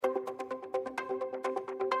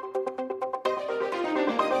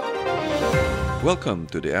Welcome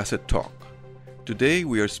to the Asset Talk. Today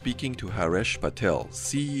we are speaking to Haresh Patel,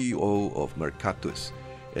 CEO of Mercatus,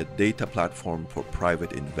 a data platform for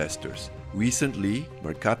private investors. Recently,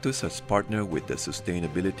 Mercatus has partnered with the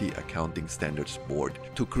Sustainability Accounting Standards Board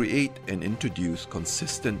to create and introduce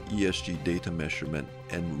consistent ESG data measurement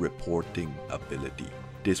and reporting ability.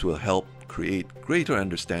 This will help create greater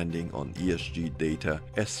understanding on ESG data,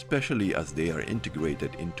 especially as they are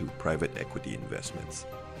integrated into private equity investments.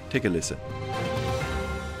 Take a listen.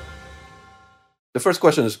 The first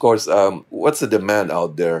question is, of course, what's the demand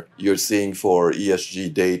out there you're seeing for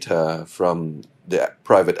ESG data from the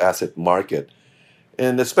private asset market,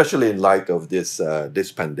 and especially in light of this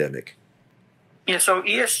pandemic? Yeah, so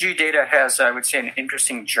ESG data has, I would say, an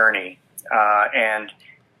interesting journey, and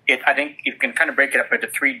I think you can kind of break it up into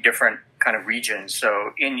three different kind of regions.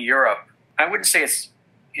 So in Europe, I wouldn't say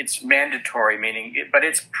it's mandatory, but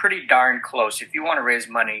it's pretty darn close. If you want to raise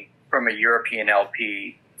money from a European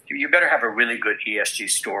LP, you better have a really good ESG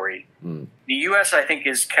story. The U.S., I think,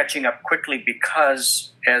 is catching up quickly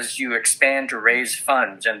because as you expand to raise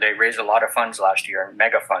funds, and they raised a lot of funds last year,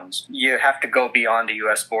 mega funds, you have to go beyond the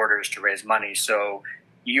U.S. borders to raise money. So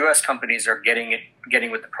U.S. companies are getting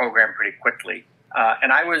with the program pretty quickly.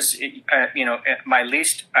 And I was, my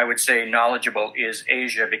least, I would say, knowledgeable is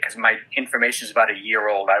Asia because my information is about a year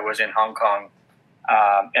old. I was in Hong Kong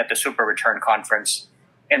at the Super Return Conference,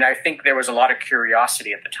 and I think there was a lot of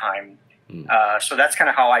curiosity at the time. So that's kind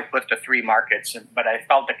of how I put the three markets. But I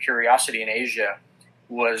felt the curiosity in Asia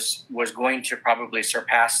was going to probably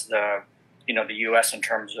surpass the U.S. in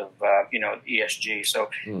terms of ESG. So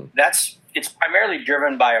it's primarily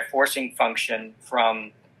driven by a forcing function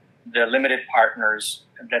from the limited partners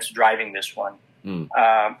that's driving this one.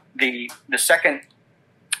 The second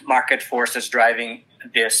market force that's driving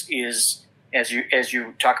this is, as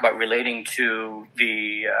you talk about relating to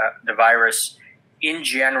the virus in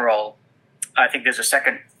general. I think there's a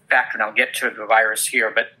second factor, and I'll get to the virus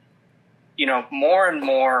here. But more and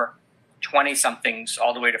more 20-somethings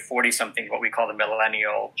all the way to 40-something, what we call the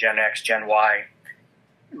millennial, Gen X, Gen Y,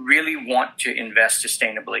 really want to invest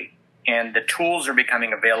sustainably. And the tools are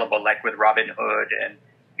becoming available, like with Robinhood and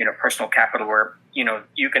Personal Capital, where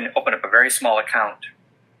you can open up a very small account,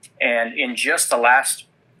 and in just the last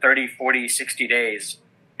 30, 40, 60 days,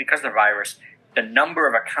 because of the virus, the number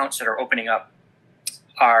of accounts that are opening up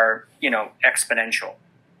are exponential.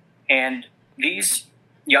 And these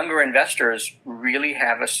younger investors really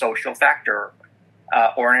have a social factor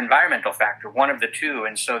or an environmental factor, one of the two,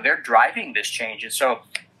 and so they're driving this change. And so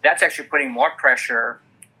that's actually putting more pressure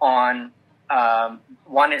on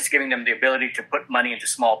one. Is giving them the ability to put money into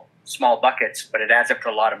small buckets, but it adds up to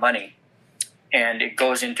a lot of money, and it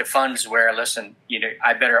goes into funds where, listen,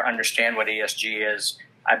 I better understand what ESG is.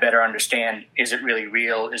 I better understand, is it really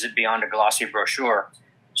real? Is it beyond a glossy brochure?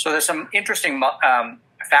 So there's some interesting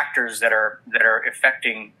factors that are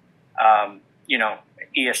affecting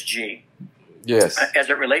ESG. Yes. As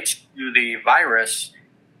it relates to the virus,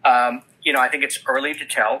 I think it's early to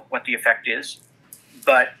tell what the effect is.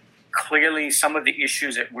 But clearly, some of the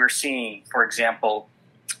issues that we're seeing, for example,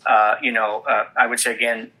 I would say,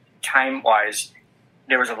 again, time-wise,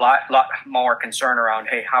 there was a lot more concern around,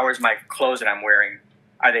 hey, how is my clothes that I'm wearing?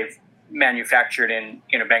 Are they manufactured in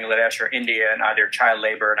Bangladesh or India, and are there child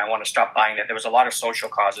labor, and I want to stop buying that? There was a lot of social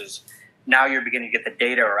causes. Now you're beginning to get the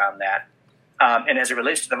data around that. And as it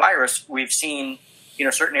relates to the virus, we've seen,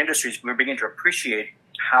 certain industries, we're beginning to appreciate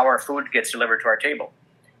how our food gets delivered to our table.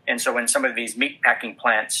 And so when some of these meat packing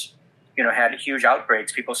plants, had huge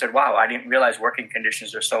outbreaks, people said, wow, I didn't realize working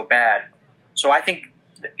conditions are so bad. So I think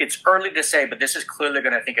it's early to say, but this is clearly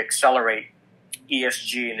going to, I think, accelerate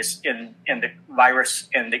ESG and the virus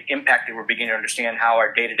and the impact that we're beginning to understand how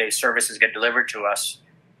our day-to-day services get delivered to us.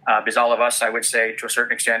 Because all of us, I would say, to a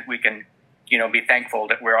certain extent, we can, be thankful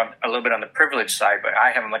that we're a little bit on the privileged side, but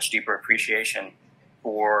I have a much deeper appreciation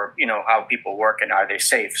for, how people work and are they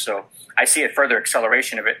safe. So I see a further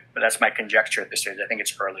acceleration of it, but that's my conjecture at this stage. I think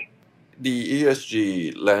it's early. The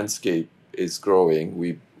ESG landscape is growing.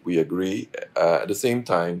 We agree. At the same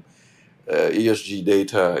time, ESG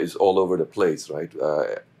data is all over the place, right?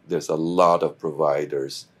 There's a lot of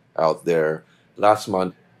providers out there. Last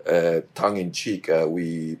month, tongue-in-cheek,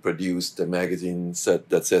 we produced a magazine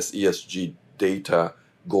that says ESG data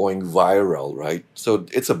going viral, right? So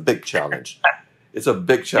it's a big challenge. It's a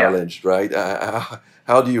big challenge, right?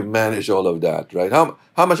 How do you manage all of that, right? How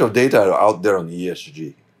much of data are out there on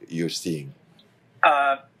ESG you're seeing?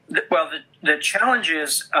 The challenge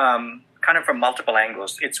is kind of from multiple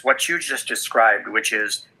angles. It's what you just described, which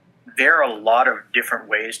is there are a lot of different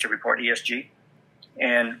ways to report ESG,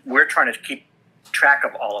 and we're trying to keep track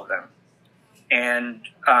of all of them. And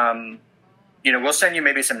we'll send you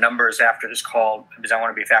maybe some numbers after this call because I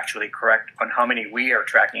want to be factually correct on how many we are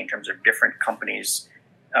tracking in terms of different companies,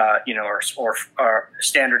 or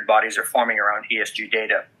standard bodies are forming around ESG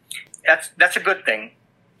data. That's a good thing.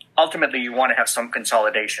 Ultimately, you want to have some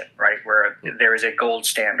consolidation, right, where there is a gold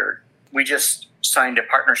standard. We just signed a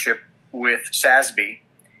partnership with SASB,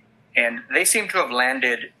 and they seem to have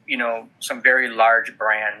landed, some very large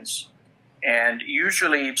brands. And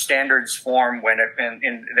usually standards form when,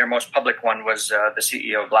 in their most public one was the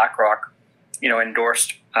CEO of BlackRock,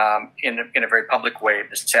 endorsed in a very public way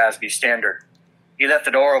the SASB standard. He left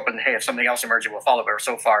the door open. Hey, if something else emerges, we'll follow it.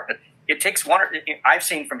 So far, but it takes I've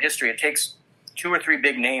seen from history, it takes 2 or 3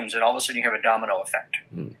 big names, and all of a sudden you have a domino effect.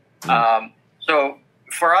 So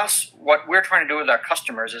for us, what we're trying to do with our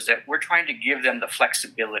customers is that we're trying to give them the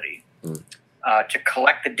flexibility to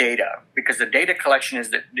collect the data, because the data collection is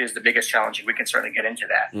the biggest challenge. We can certainly get into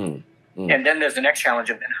that. And then there's the next challenge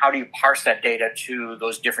of then how do you parse that data to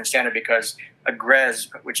those different standards? Because a GRES,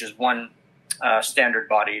 which is one standard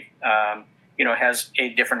body, has a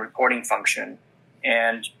different reporting function.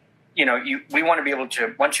 And we want to be able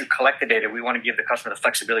to, once you collect the data, we want to give the customer the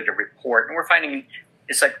flexibility to report. And we're finding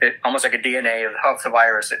it's like almost like a DNA of the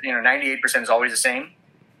virus. That 98% is always the same.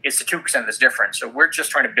 It's the 2% that's different. So we're just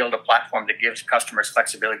trying to build a platform that gives customers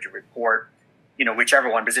flexibility to report, whichever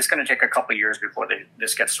one. Because it's going to take a couple of years before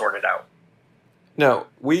this gets sorted out. Now,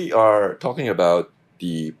 we are talking about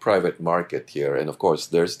the private market here, and of course,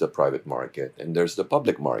 there's the private market and there's the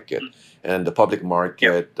public market. And the public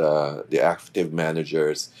market, the active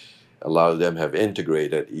managers, a lot of them have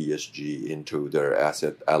integrated ESG into their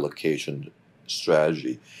asset allocation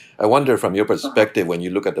strategy. I wonder, from your perspective, when you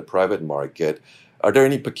look at the private market, are there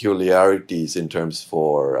any peculiarities in terms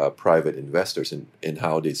for private investors in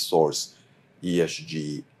how they source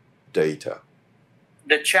ESG data?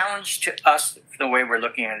 The challenge to us, the way we're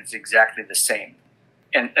looking at it, is exactly the same.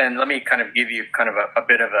 And let me kind of give you kind of a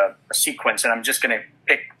bit of a sequence, and I'm just going to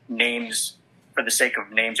pick names for the sake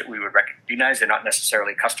of names that we would recognize. They're not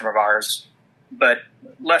necessarily a customer of ours, but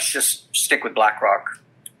let's just stick with BlackRock.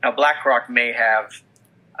 Now, BlackRock may have,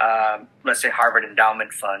 let's say, Harvard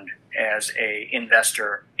Endowment Fund as a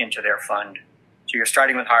investor into their fund. So you're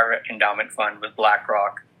starting with Harvard Endowment Fund with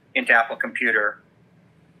BlackRock into Apple Computer,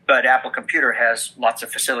 but Apple Computer has lots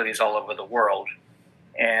of facilities all over the world.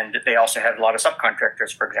 And they also have a lot of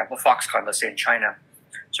subcontractors, for example, Foxconn, let's say in China.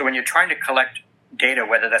 So when you're trying to collect data,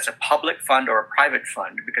 whether that's a public fund or a private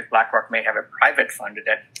fund, because BlackRock may have a private fund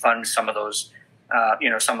that funds some of those,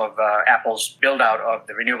 some of Apple's build out of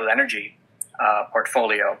the renewable energy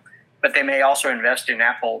portfolio, but they may also invest in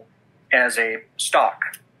Apple as a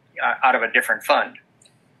stock out of a different fund.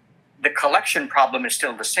 The collection problem is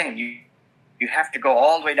still the same. You have to go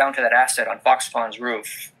all the way down to that asset on Foxconn's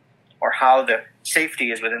roof, or how the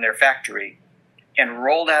safety is within their factory, and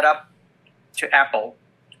roll that up to Apple,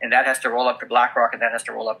 and that has to roll up to BlackRock, and that has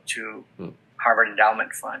to roll up to Harvard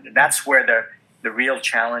Endowment Fund. And that's where the real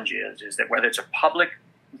challenge is that whether it's a public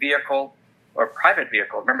vehicle or a private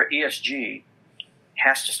vehicle, remember ESG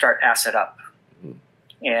has to start asset up.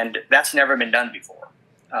 And that's never been done before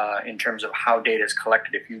in terms of how data is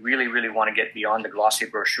collected. If you really, really want to get beyond the glossy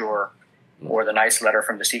brochure or the nice letter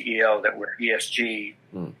from the CEO that we're ESG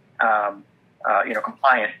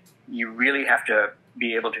compliant, you really have to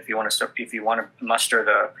be able to, if you want to muster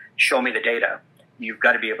the show me the data, you've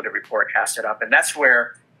got to be able to report asset up, and that's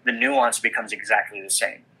where the nuance becomes exactly the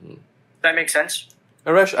same. Does that make sense?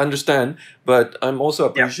 Haresh, I understand, but I'm also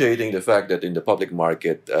appreciating the fact that in the public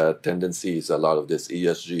market, tendency is a lot of this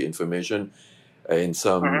ESG information in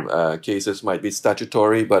some cases might be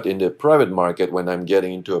statutory, but in the private market, when I'm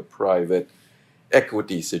getting into a private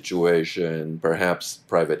equity situation, perhaps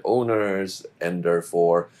private owners, and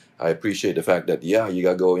therefore I appreciate the fact that, you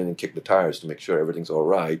got to go in and kick the tires to make sure everything's all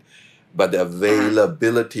right, but the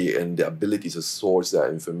availability and the ability to source that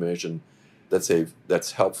information,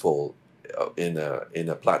 that's helpful in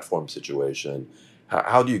a platform situation.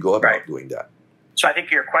 How do you go about doing that? So I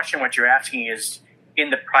think your question, what you're asking is, in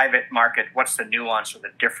the private market, what's the nuance or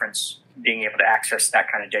the difference being able to access that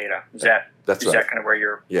kind of data? Is that kind of where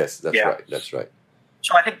you're... Yes, that's right.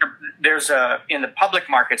 So I think there's in the public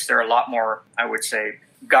markets, there are a lot more, I would say,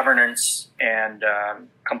 governance and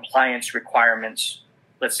compliance requirements,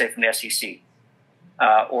 let's say from the SEC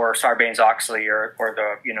or Sarbanes-Oxley or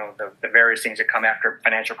the various things that come after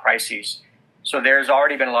financial crises. So there's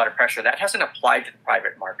already been a lot of pressure. That hasn't applied to the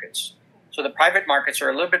private markets. So the private markets are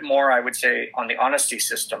a little bit more, I would say, on the honesty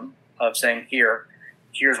system of saying,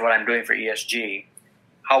 here's what I'm doing for ESG.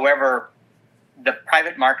 However, the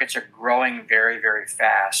private markets are growing very, very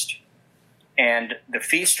fast. And the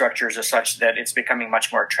fee structures are such that it's becoming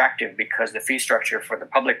much more attractive because the fee structure for the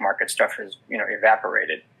public market stuff is,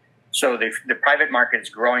 evaporated. So the private market is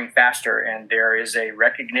growing faster, and there is a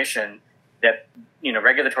recognition that,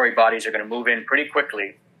 regulatory bodies are going to move in pretty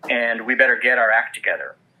quickly, and we better get our act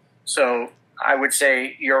together. So I would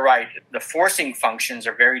say you're right. The forcing functions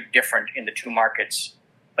are very different in the two markets,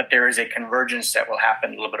 but there is a convergence that will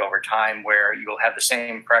happen a little bit over time where you'll have the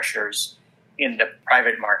same pressures in the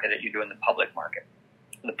private market that you do in the public market.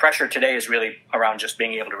 The pressure today is really around just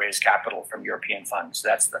being able to raise capital from European funds.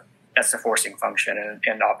 That's the forcing function,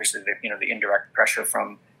 and obviously the indirect pressure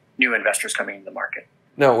from new investors coming into the market.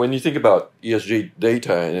 Now, when you think about ESG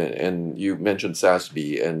data, and you mentioned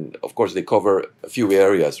SASB, and of course they cover a few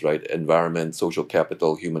areas, right? Environment, social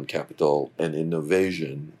capital, human capital, and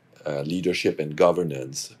innovation, leadership and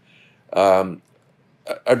governance.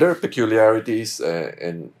 Are there peculiarities,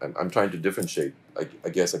 and I'm trying to differentiate, I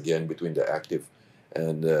guess, again, between the active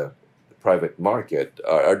and the private market?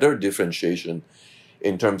 Are there differentiation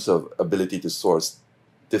in terms of ability to source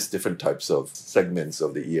these different types of segments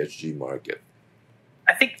of the ESG market?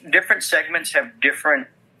 I think different segments have different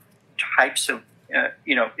types of,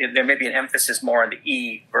 there may be an emphasis more on the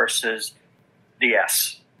E versus the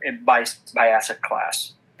S by asset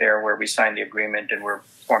class. There, where we signed the agreement and we're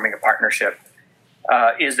forming a partnership,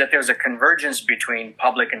 is that there's a convergence between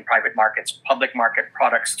public and private markets. Public market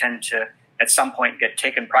products tend to, at some point, get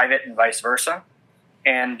taken private and vice versa.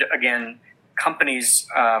 And again, companies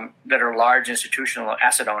that are large institutional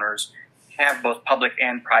asset owners have both public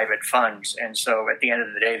and private funds. And so at the end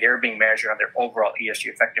of the day, they're being measured on their overall ESG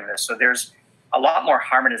effectiveness. So there's a lot more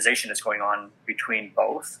harmonization that's going on between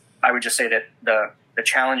both. I would just say that the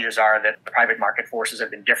challenges are that the private market forces have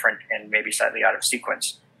been different and maybe slightly out of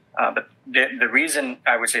sequence. But the reason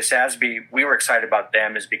I would say SASB, we were excited about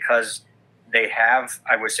them is because they have,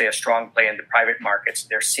 I would say, a strong play in the private markets.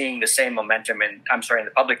 They're seeing the same momentum in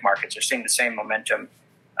the public markets. They're seeing the same momentum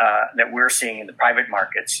that we're seeing in the private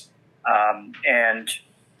markets.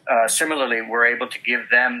 Similarly, we're able to give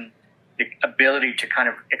them the ability to kind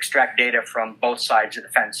of extract data from both sides of the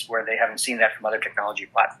fence where they haven't seen that from other technology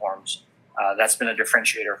platforms. That's been a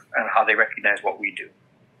differentiator on how they recognize what we do.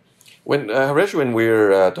 When Haresh, when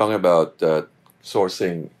we're talking about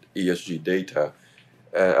sourcing ESG data,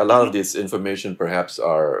 a lot of this information perhaps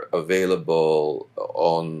are available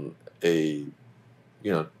on a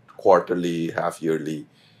quarterly, half-yearly,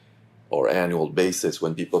 or annual basis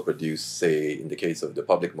when people produce, say, in the case of the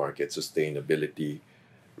public market, sustainability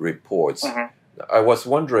reports. I was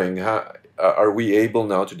wondering, how are we able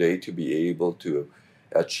now today to be able to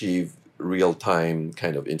achieve real-time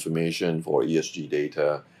kind of information for ESG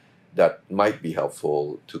data that might be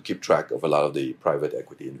helpful to keep track of a lot of the private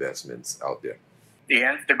equity investments out there?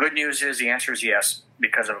 The good news is the answer is yes,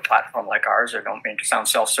 because of a platform like ours. I don't mean to sound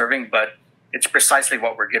self-serving, but it's precisely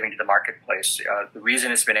what we're giving to the marketplace. The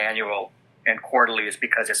reason it's been annual and quarterly is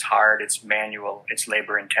because it's hard, it's manual, it's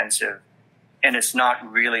labor-intensive, and it's not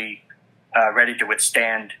really ready to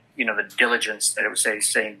withstand the diligence that it was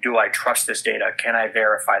saying, do I trust this data? Can I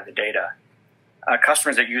verify the data?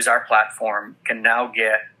 Customers that use our platform can now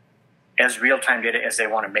get as real-time data as they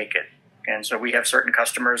want to make it. And so we have certain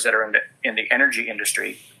customers that are in the energy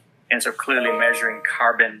industry, and so clearly measuring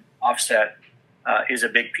carbon offset is a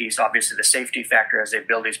big piece. Obviously, the safety factor as they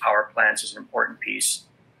build these power plants is an important piece.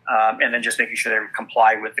 And then just making sure they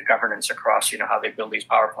comply with the governance across, how they build these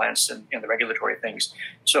power plants and the regulatory things.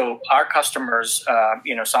 So our customers,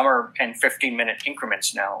 some are in 15-minute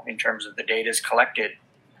increments now in terms of the data is collected,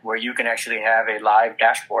 where you can actually have a live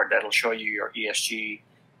dashboard that'll show you your ESG,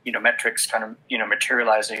 metrics kind of,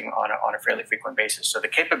 materializing on a fairly frequent basis. So the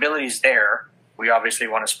capability's there. We obviously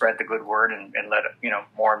want to spread the good word and let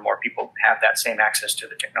more and more people have that same access to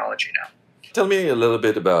the technology now. Tell me a little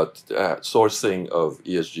bit about sourcing of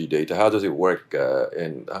ESG data. How does it work,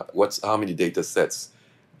 and how many data sets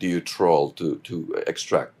do you trawl to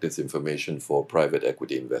extract this information for private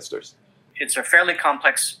equity investors? It's a fairly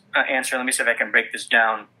complex answer. Let me see if I can break this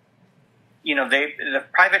down. The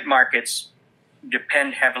private markets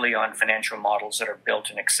depend heavily on financial models that are built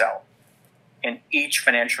in Excel, and each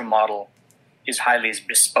financial model is highly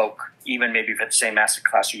bespoke, even maybe for the same asset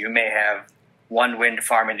class. So you may have one wind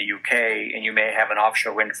farm in the UK, and you may have an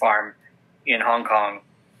offshore wind farm in Hong Kong,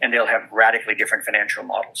 and they'll have radically different financial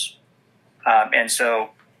models. And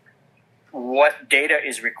so what data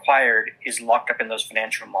is required is locked up in those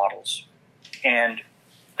financial models. And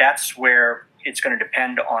that's where it's going to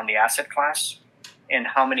depend on the asset class and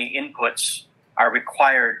how many inputs are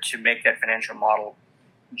required to make that financial model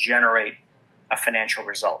generate a financial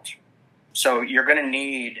result. So you're going to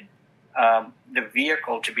need the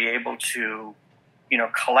vehicle to be able to,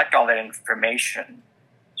 collect all that information.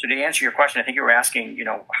 So to answer your question, I think you were asking,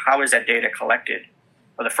 how is that data collected?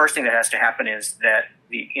 Well, the first thing that has to happen is that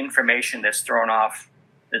the information that's thrown off,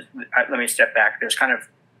 let me step back. There's kind of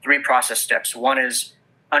three process steps. One is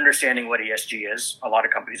understanding what ESG is. A lot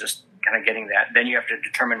of companies are kind of getting that. Then you have to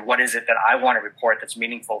determine what is it that I want to report that's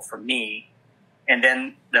meaningful for me. And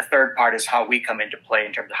then the third part is how we come into play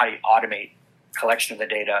in terms of how you automate collection of the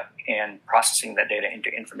data and processing that data into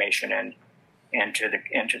information and to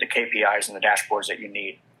the KPIs and the dashboards that you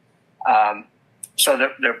need. So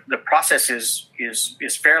the process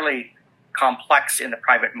is fairly complex in the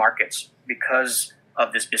private markets because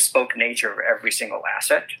of this bespoke nature of every single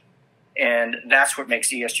asset. And that's what makes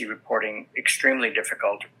ESG reporting extremely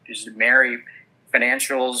difficult, is to marry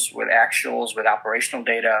financials with actuals, with operational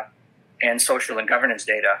data, and social and governance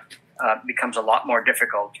data becomes a lot more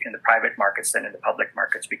difficult in the private markets than in the public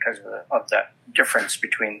markets because of the difference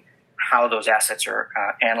between how those assets are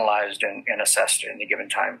analyzed and assessed in a given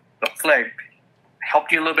time. Hopefully I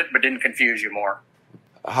helped you a little bit, but didn't confuse you more.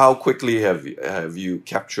 How quickly have you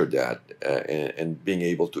captured that and being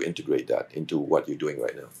able to integrate that into what you're doing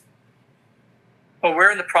right now? Well,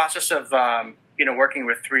 we're in the process of working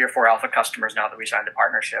with 3 or 4 alpha customers now that we signed the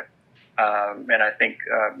partnership, and I think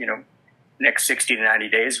next 60 to 90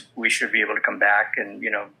 days we should be able to come back and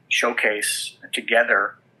showcase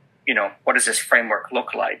together what does this framework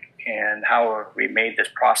look like and how have we made this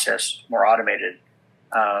process more automated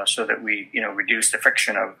so that we reduce the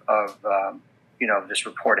friction of this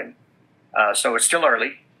reporting. So it's still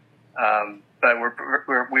early, but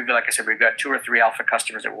we've like I said, we've got 2 or 3 alpha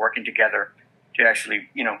customers that are working together to actually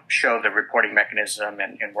show the reporting mechanism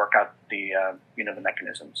and work out the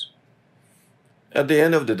mechanisms. At the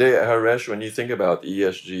end of the day, Haresh, when you think about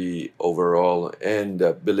ESG overall and the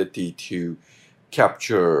ability to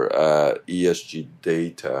capture ESG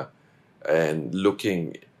data and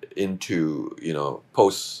looking into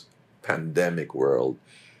post-pandemic world,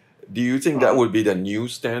 do you think that would be the new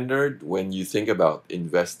standard when you think about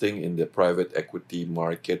investing in the private equity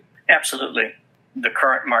market? Absolutely. The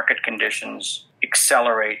current market conditions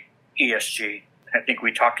accelerate ESG. I think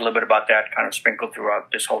we talked a little bit about that kind of sprinkled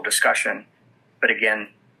throughout this whole discussion. But again,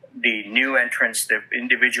 the new entrants, the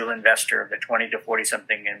individual investor, the 20 to 40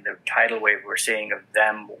 something, and the tidal wave we're seeing of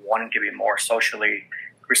them wanting to be more socially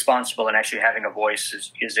responsible and actually having a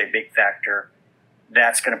voice is a big factor.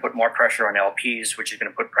 That's going to put more pressure on LPs, which is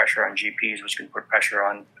going to put pressure on GPs, which is going to put pressure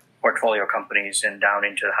on portfolio companies and down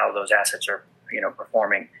into how those assets are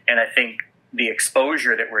performing. And I think the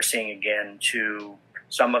exposure that we're seeing again to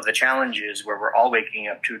some of the challenges where we're all waking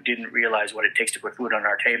up to didn't realize what it takes to put food on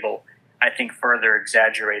our table, I think further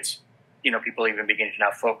exaggerates, people even beginning to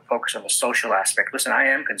now focus on the social aspect. Listen, I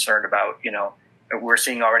am concerned about, we're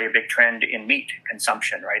seeing already a big trend in meat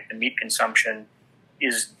consumption, right? The meat consumption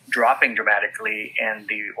is dropping dramatically, and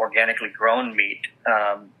the organically grown meat,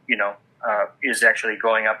 is actually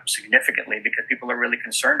going up significantly because people are really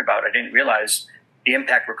concerned about it. I didn't realize the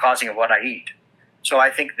impact we're causing of what I eat. So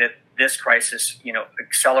I think that this crisis,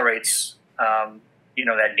 accelerates,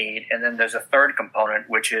 that need. And then there's a third component,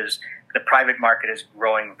 which is the private market is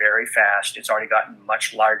growing very fast. It's already gotten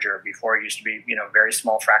much larger. Before it used to be, a very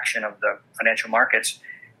small fraction of the financial markets.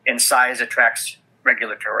 And size attracts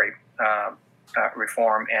regulatory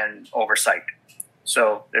reform and oversight.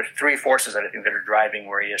 So there's 3 forces that I think that are driving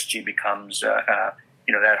where ESG becomes,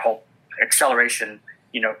 that whole acceleration,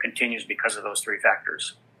 continues because of those 3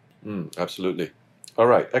 factors. Absolutely. All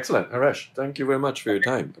right. Excellent. Haresh, thank you very much for your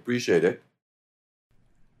time. Appreciate it.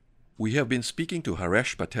 We have been speaking to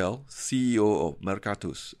Haresh Patel, CEO of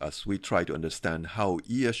Mercatus, as we try to understand how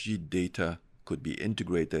ESG data could be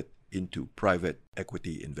integrated into private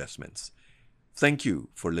equity investments. Thank you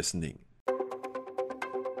for listening.